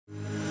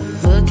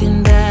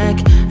looking back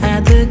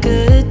at the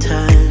good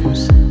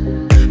times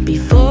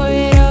before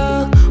it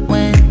all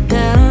went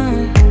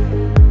down.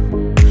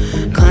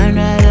 Climbed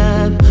right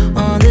up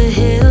on the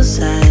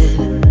hillside,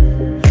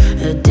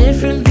 a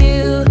different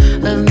view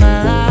of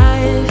my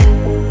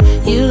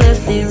life. You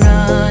left me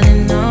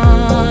running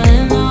on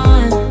and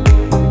on,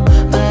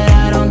 but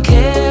I don't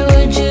care,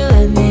 would you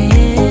let me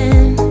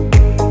in?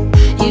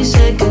 You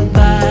said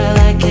goodbye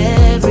like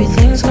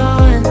everything's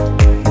gone,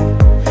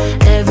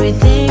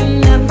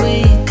 everything that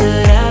we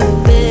could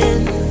have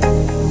been.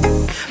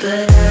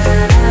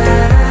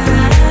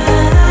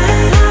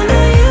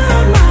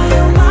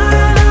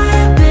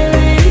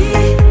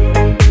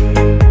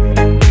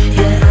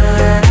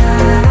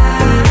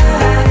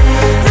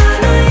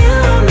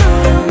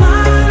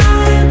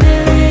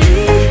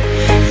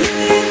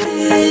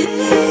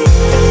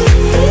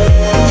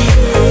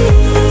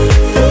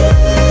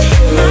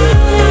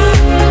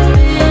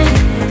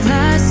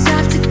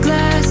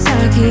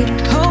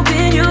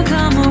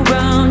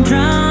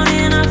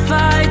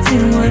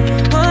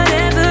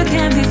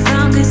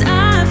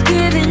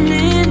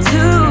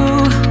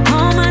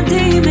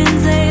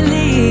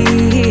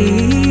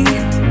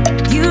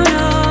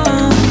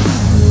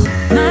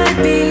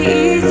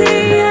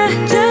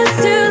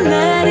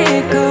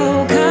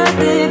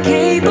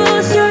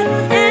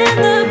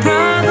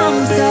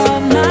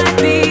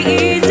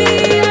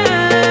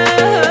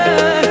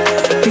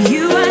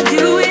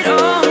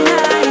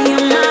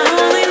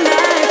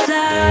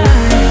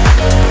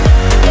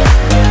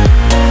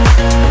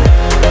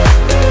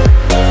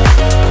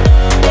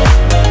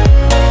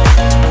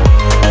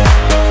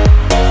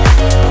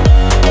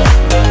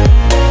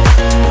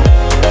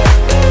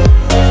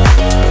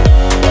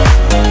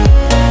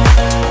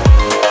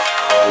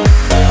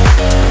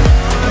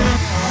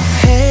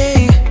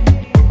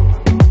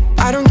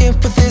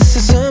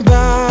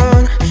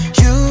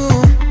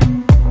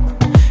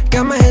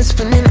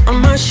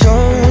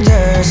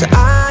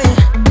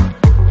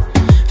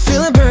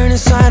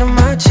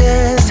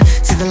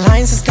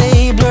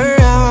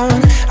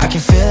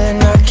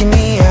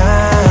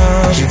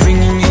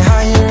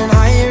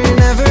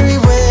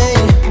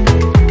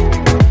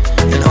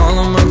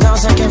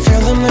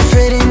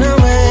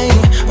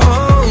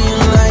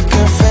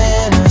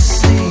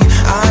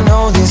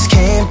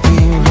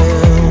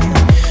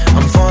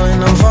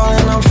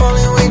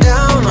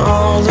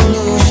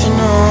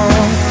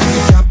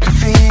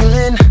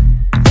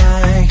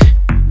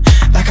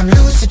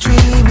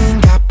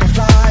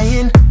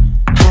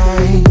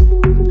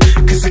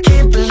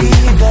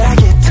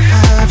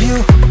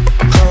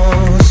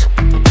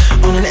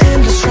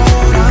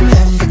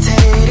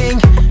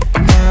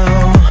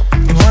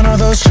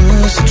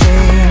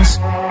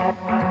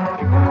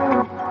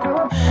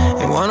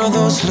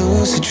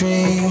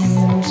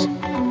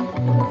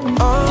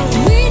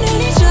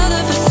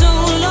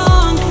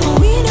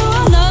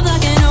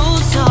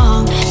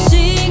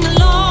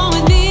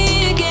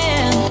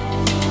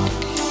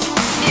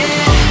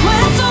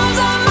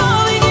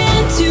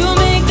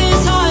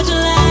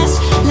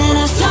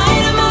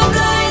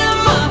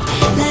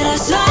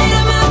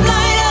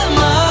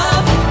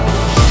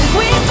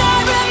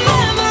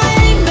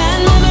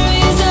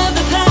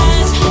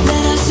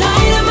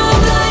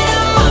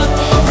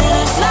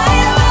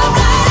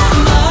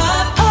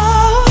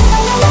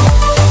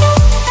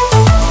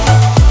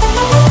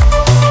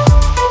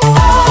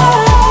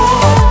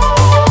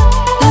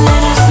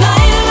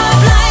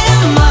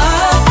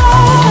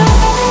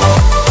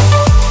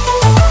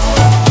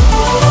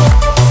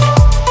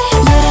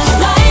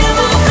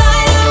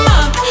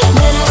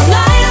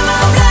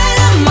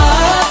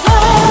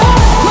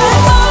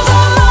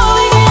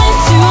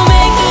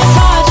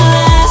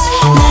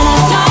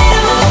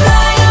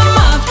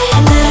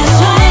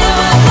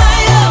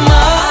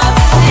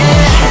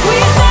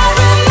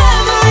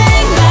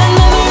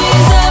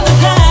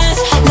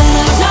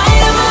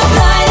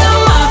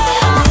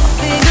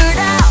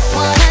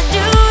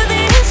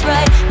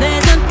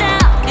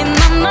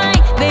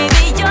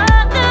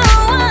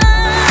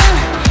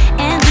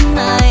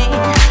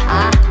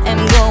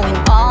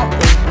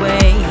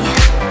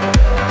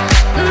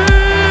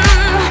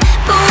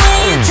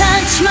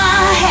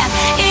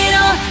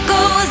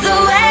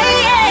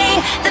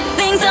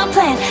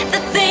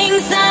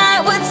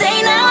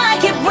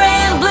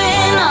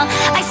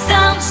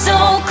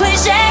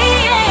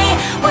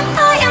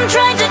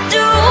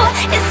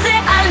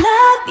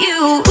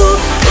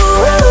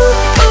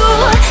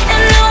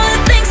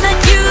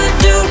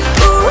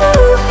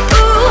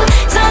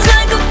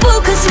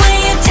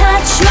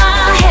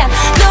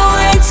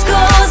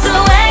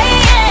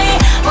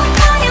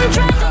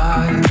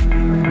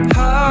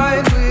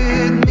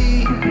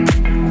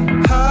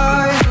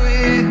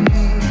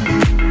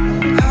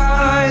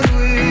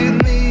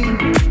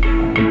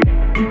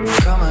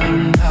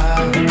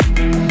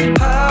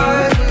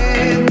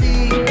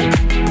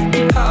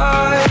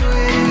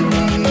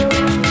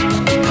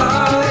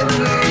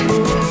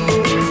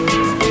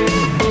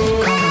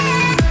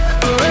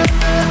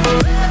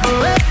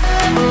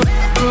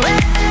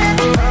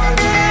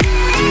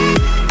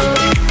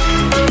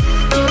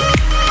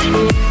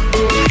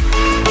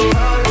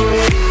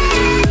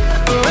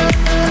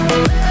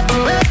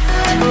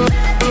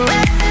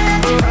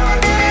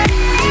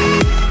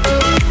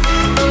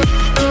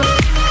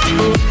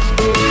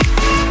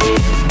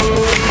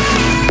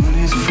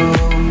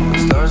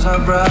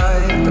 shine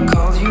bright. I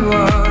called you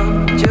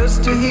up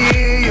just to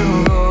hear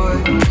your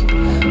voice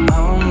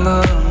on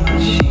the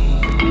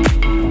machine.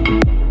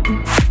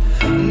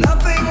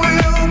 Nothing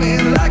will be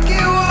like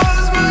it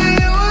was, but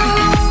you will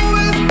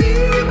always be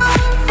my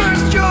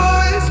first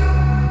choice,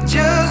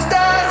 just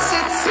as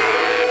it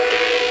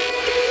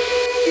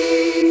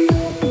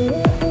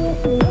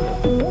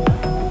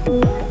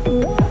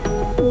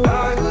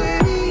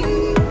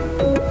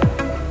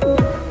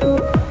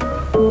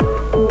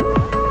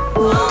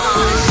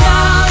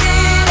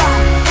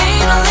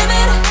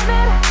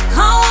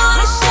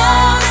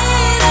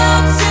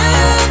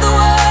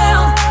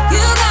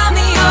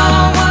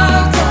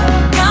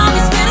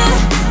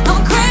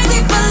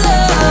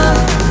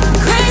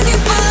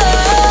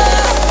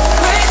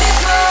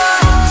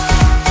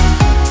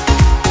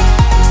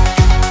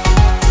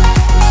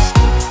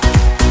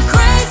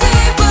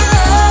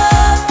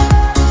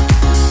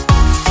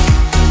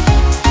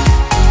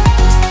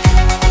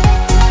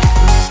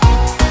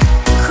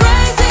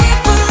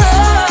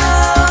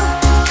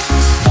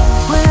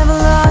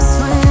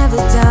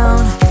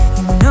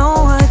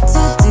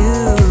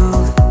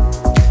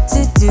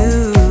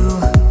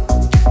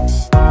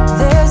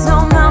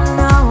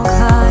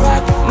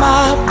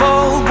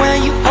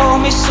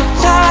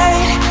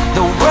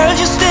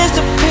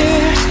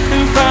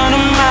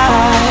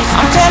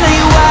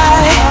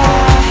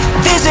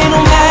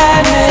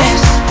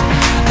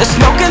the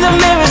smoke in the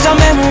mirrors, our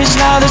memories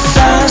now the sun.